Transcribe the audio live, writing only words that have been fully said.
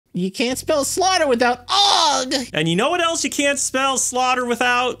You can't spell slaughter without ugh. And you know what else you can't spell slaughter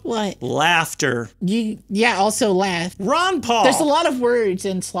without? What? Laughter. Yeah, also laugh. Ron Paul. There's a lot of words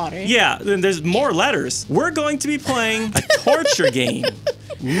in slaughter. Yeah, there's more letters. We're going to be playing a torture game.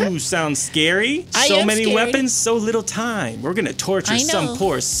 Ooh, sounds scary. So many weapons, so little time. We're gonna torture some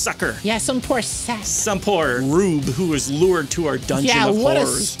poor sucker. Yeah, some poor sack. Some poor rube who was lured to our dungeon of horrors. Yeah, what a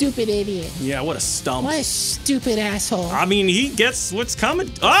stupid idiot. Yeah, what a stump. What a stupid asshole. I mean, he gets what's coming.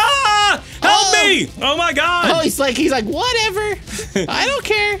 Ah! Help me! Oh my God! Oh, he's like, whatever. I don't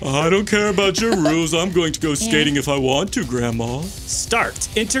care. I don't care about your rules. I'm going to go skating if I want to, Grandma. Start.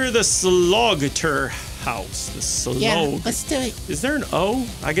 Enter the slaughter house. The slog. Yeah, let's do it. Is there an O?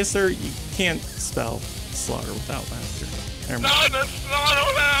 I guess you can't spell slaughter without laughter. Never mind. Not the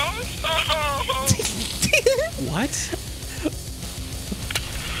slaughter house. What?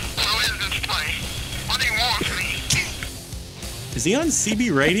 Who is this place? What do you want from me? Is he on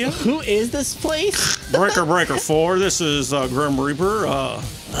CB radio? Who is this place? Breaker 4. This is Grim Reaper.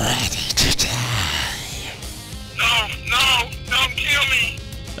 Ready to die. No, don't kill me.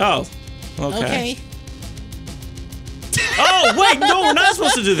 Oh. Okay. Okay. Oh, wait, no, we're not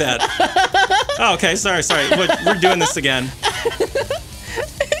supposed to do that. Oh, okay, sorry. We're doing this again.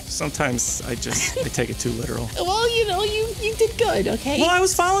 Sometimes I take it too literal. Well, you did good, okay? Well, I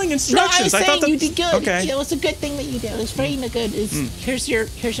was following instructions. No, I was saying thought you did good. Okay. It was a good thing that you did. It was very good. Here's your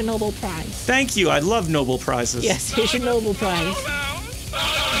Nobel Prize. Thank you. I love Nobel Prizes. Yes, here's your Nobel Prize.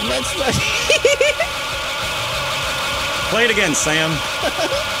 Play it again, Sam.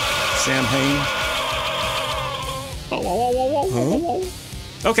 Sam Hain. Huh?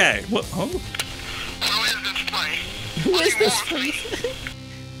 Okay. What? Oh. Who is this place?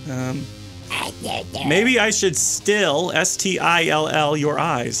 Maybe I should still STILL your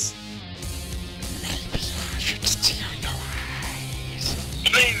eyes. Maybe I should steal your eyes.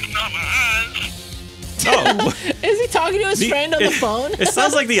 Please, not my eyes. Oh. Is he talking to his friend on the phone? It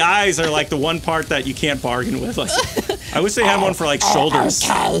sounds like the eyes are like the one part that you can't bargain with. Like, I wish they had one for like shoulders.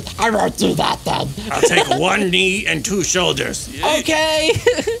 Okay, I won't do that then. I'll take one knee and 2 shoulders. Okay.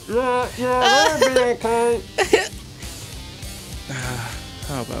 Yeah, that'll be okay.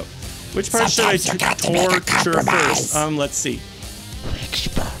 How about which part should I torture first? Let's see. Which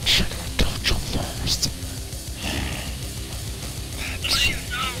part should I torture first?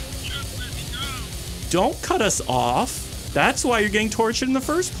 Don't cut us off. That's why you're getting tortured in the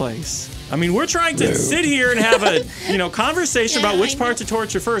first place. I mean, we're trying to sit here and have a, conversation about which part to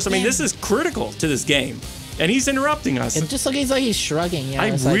torture first. I mean, this is critical to this game. And he's interrupting us. It just looks like he's shrugging.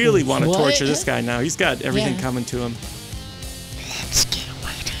 I really want to torture this guy now. He's got everything coming to him. Let's get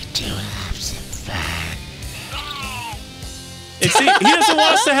ready to have some fun. He doesn't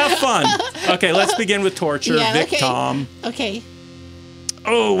want us to have fun. Okay, let's begin with torture. Yeah, Vic Tom. Okay.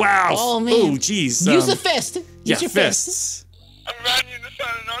 Oh, wow. Oh, man. Oh, jeez. Use a fist. Use your fists. I'm riding you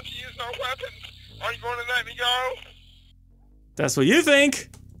decided not to use no weapons. Are you going to let me go? That's what you think.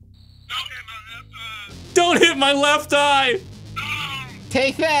 Don't hit my left eye. Don't hit my left eye.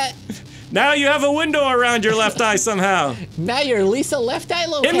 Take that. Now you have a window around your left eye somehow. Now you're Lisa Left Eye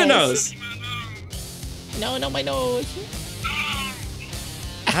Lopez. In the nose. No, my nose.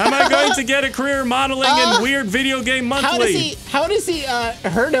 How am I going to get a career modeling in Weird Video Game Monthly? How does he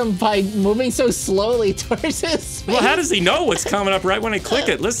hurt him by moving so slowly towards his face? Well, how does he know what's coming up right when I click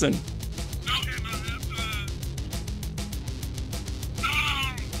it? Listen.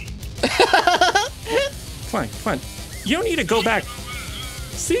 Come on. You don't need to go back.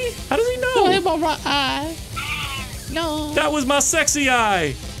 See? How does he know? Don't hit my right eye. No. That was my sexy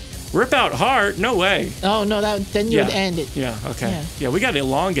eye. Rip out heart? No way. Oh, no, then you would end it. Yeah, okay. Yeah, we got to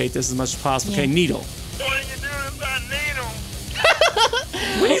elongate this as much as possible. Okay, needle. What are you doing with that needle?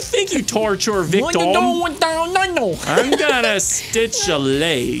 What do you think, you torture victim? I'm gonna stitch a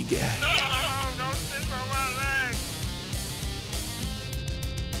leg. No, don't stitch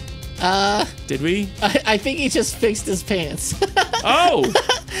my leg. Did we? I think he just fixed his pants. Oh!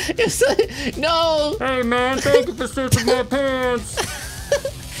 It's like, no! Hey man, thank you for stitching my pants.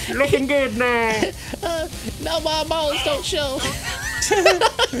 Looking good now. No, my balls don't show.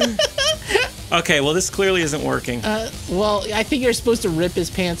 Okay, well this clearly isn't working. Well, I think you're supposed to rip his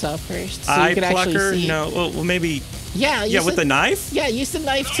pants off first, so Eye you can actually plucker? see. No. Well, maybe. Yeah. Yeah, with the knife. Yeah, use the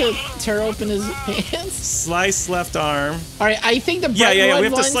knife to tear open his pants. Slice left arm. All right, I think the bright Yeah. red We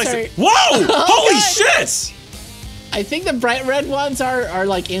have to ones slice are. it. Whoa! Holy shit! I think the bright red ones are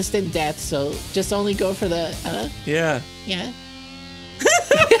like instant death, so just only go for the. Yeah. Yeah.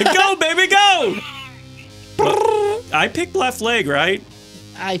 Go, baby, go! I picked left leg, right?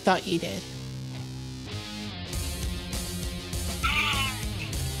 I thought you did.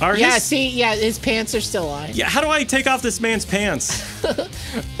 Yeah, see, yeah, his pants are still on. Yeah, how do I take off this man's pants?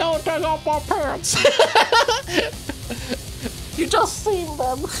 Don't take off my pants. You just seen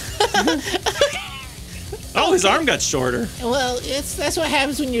them. Oh, his arm got shorter. Well, that's what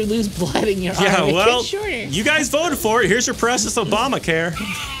happens when you lose blood in your arm. Yeah, It well, gets shorter. you guys voted for it. Here's your precious Obamacare.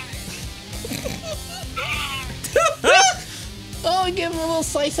 Oh, give him a little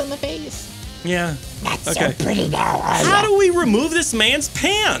slice on the face. Yeah. That's Okay. so pretty now. How do we remove this man's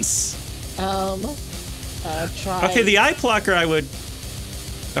pants? Try. Okay, the eye plucker I would...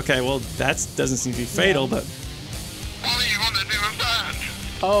 Okay, well, that doesn't seem to be fatal, but... What are you gonna do with that?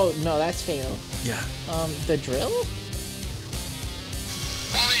 Oh, no, that's fatal. Yeah. The drill?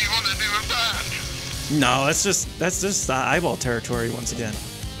 What are you gonna do with that? No, that's just eyeball territory once again.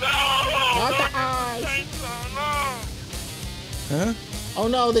 No! Not the eyes. Chainsaw, no! Huh? Oh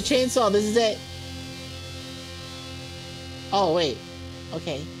no, the chainsaw, this is it. Oh, wait.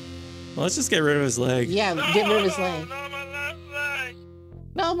 Okay. Well, let's just get rid of his leg. Yeah, get rid of his leg. No, my left leg!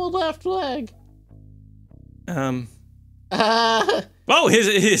 Not my left leg. Oh,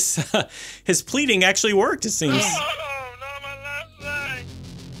 his pleading actually worked, it seems. No, not my left leg!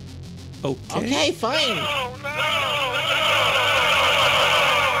 Okay. Okay, fine. Oh, no!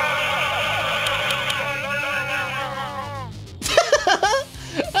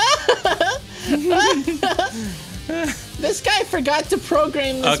 This guy forgot to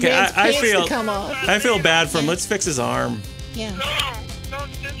program this Okay, man's I pants feel to come off. I feel bad for him. Let's fix his arm. Yeah. No!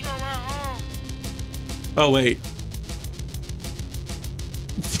 Don't stitch on my arm! Oh wait.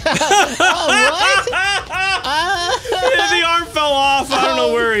 Oh, what? The arm fell off. I don't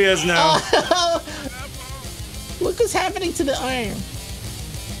know where he is now. Look what's happening to the arm.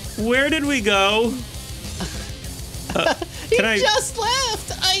 Where did we go? He Can I? just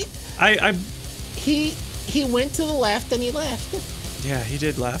left. He went to the left and he left. Yeah, he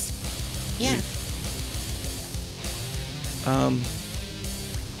did left. Yeah.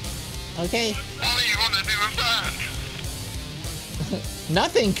 Okay. What are you gonna do with that?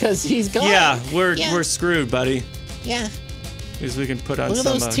 Nothing, cause he's gone. Yeah, we're Yeah. screwed, buddy. Yeah. Because we can put on Look at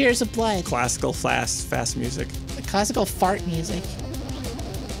some those tears of blood. classical fast music. The classical fart music.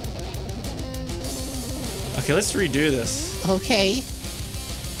 Okay, let's redo this. Okay.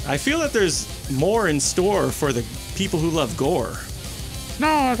 I feel that there's more in store for the people who love gore. No,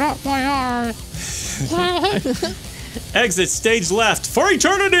 I got my arm. Exit stage left for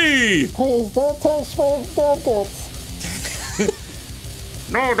eternity!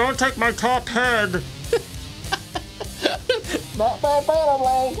 No, don't take my top head. Not my bottom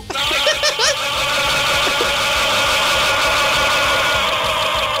leg.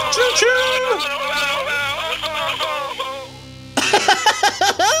 Choo-choo!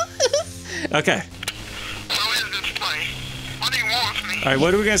 Okay. So is this place? What do you want from me? All right,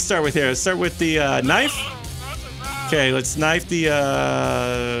 what are we gonna start with here? Let's start with the knife. Okay, let's knife the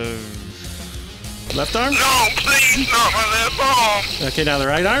left arm. No, please, not my left arm! Okay, now the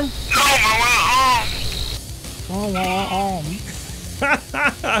right arm. No, my right arm!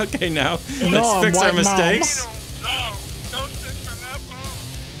 Okay, now No, let's fix our white mom. mistakes. No, don't stitch my left arm!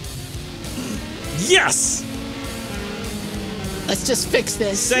 Yes! Let's just fix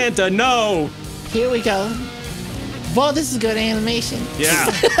this. Santa, no! Here we go. Well, this is good animation. Yeah.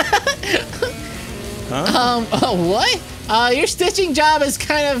 What? Your stitching job is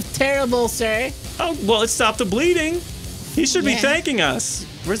kind of terrible, sir. Oh, well, it stopped the bleeding. He should be Yeah. thanking us.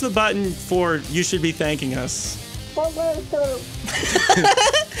 Where's the button for you should be thanking us?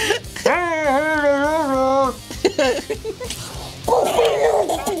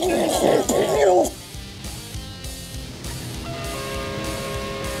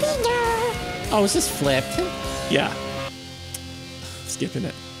 Oh, is this flipped? Yeah. Skipping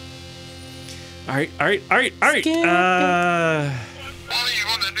it. All right. Skip it. What are you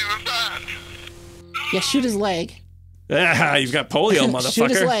gonna do with that? Yeah, shoot his leg. You've got polio, motherfucker. Shoot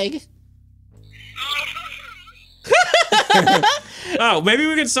his leg. Oh, maybe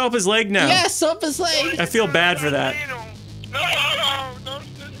we can sew up his leg now. Yeah, sew up his leg. I feel bad for that. No, don't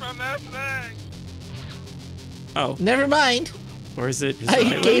stitch my left leg! Oh, Never mind. or is it? I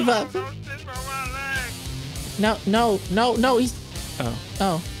gave up. Don't stitch my right leg! No. He's. Oh,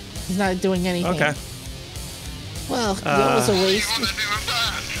 Oh, he's not doing anything. okay. Well, that was a What are you waste. gonna do with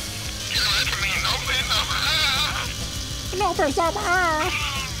that? Get away from me! No, please, no! No, for some.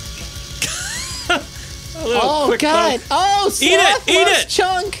 A little Oh quick God! poke. Oh, Eat it, Sloth eat loves it.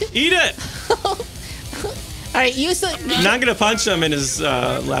 Chunk. Eat it. All right, use the. Not gonna punch him in his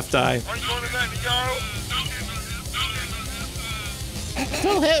left eye. Are you gonna let me go?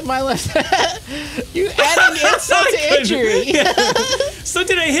 Don't hit my left. You adding insult to injury. So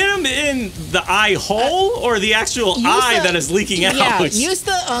did I hit him in the eye hole or the actual eye that is leaking out? Yeah, use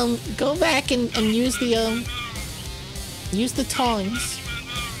the go back and use the tongs.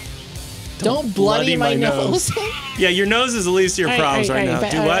 Don't bloody my nose. Yeah, your nose is the least of your problems right now.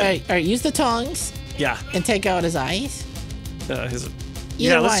 Do what? All right, use the tongs. Yeah. And take out his eyes. Let's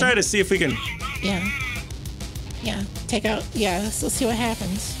try to see if we can. Yeah. Yeah, take out. Yeah, let's see what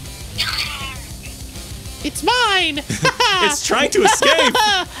happens. It's mine! It's trying to escape!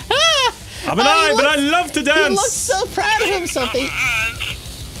 I'm an eye, but I love to dance! He looks so proud of himself.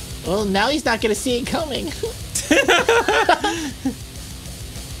 Well, now he's not going to see it coming.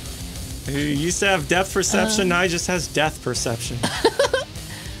 He used to have depth perception, now he just has death perception.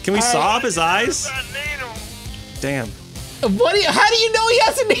 Can we saw up his eyes? Damn. How do you know he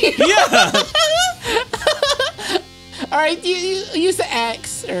has a needle? Yeah! All right, you use the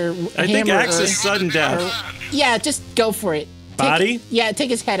axe or I think axe is sudden death. Yeah, just go for it. Body? Take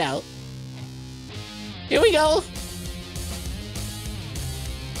his head out. Here we go.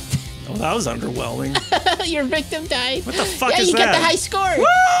 Oh, that was underwhelming. Your victim died. What the fuck is that? Yeah, you got the high score. Woo!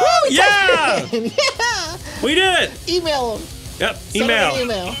 Yeah! Yeah! We did it! Email him. Yep, Send him an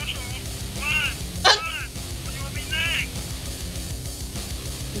email.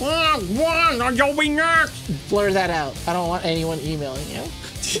 One, you'll be next. Blur that out. I don't want anyone emailing you.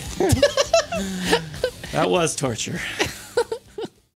 That was torture.